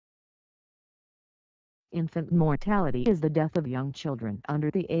Infant mortality is the death of young children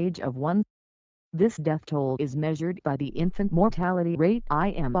under the age of 1. This death toll is measured by the infant mortality rate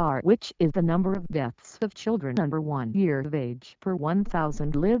 (IMR), which is the number of deaths of children under 1 year of age per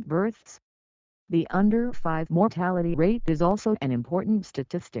 1,000 live births. The under 5 mortality rate is also an important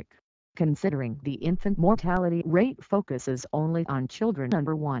statistic, considering the infant mortality rate focuses only on children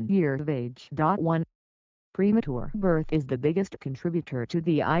under 1 year of age. 1. Premature birth is the biggest contributor to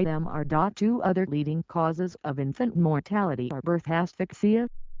the IMR. 2 other leading causes of infant mortality are birth asphyxia,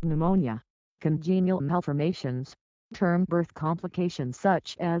 pneumonia, congenial malformations, term birth complications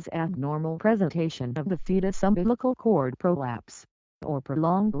such as abnormal presentation of the fetus umbilical cord prolapse, or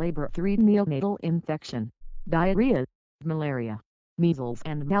prolonged labor. 3. Neonatal infection, diarrhea, malaria, measles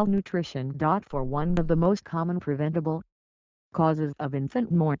and malnutrition. 4. One of the most common preventable causes of infant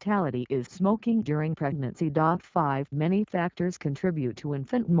mortality is smoking during pregnancy. 5. Many factors contribute to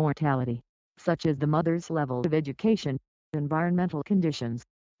infant mortality, such as the mother's level of education, environmental conditions,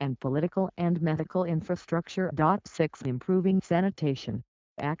 and political and medical infrastructure. 6. Improving sanitation,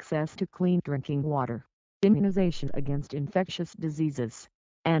 access to clean drinking water, immunization against infectious diseases,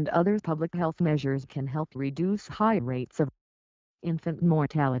 and other public health measures can help reduce high rates of infant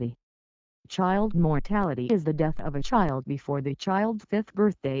mortality. Child mortality is the death of a child before the child's 5th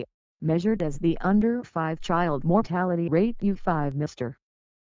birthday, measured as the under 5 child mortality rate U5. Mr.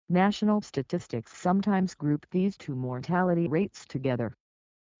 National statistics sometimes group these two mortality rates together.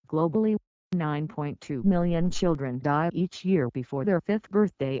 Globally, 9.2 million children die each year before their 5th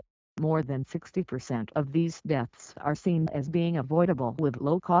birthday. More than 60% of these deaths are seen as being avoidable with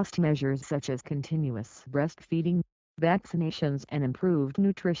low-cost measures such as continuous breastfeeding, vaccinations and improved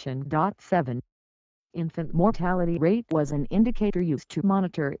nutrition. 7. Infant mortality rate was an indicator used to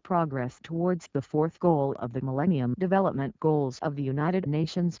monitor progress towards the 4th goal of the Millennium Development Goals of the United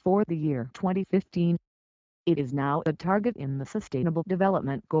Nations for the year 2015. It is now a target in the Sustainable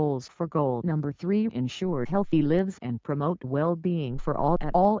Development Goals for goal number 3: ensure healthy lives and promote well-being for all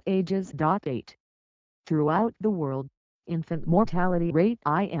at all ages. 8. Throughout the world, infant mortality rate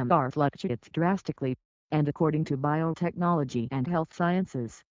 (IMR) fluctuates drastically, and according to biotechnology and health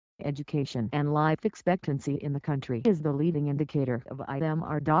sciences, education and life expectancy in the country is the leading indicator of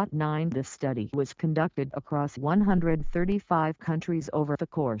IMR. 9. This study was conducted across 135 countries over the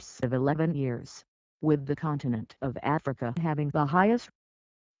course of 11 years, with the continent of Africa having the highest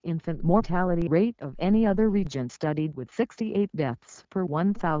infant mortality rate of any other region studied with 68 deaths per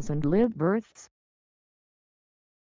 1,000 live births.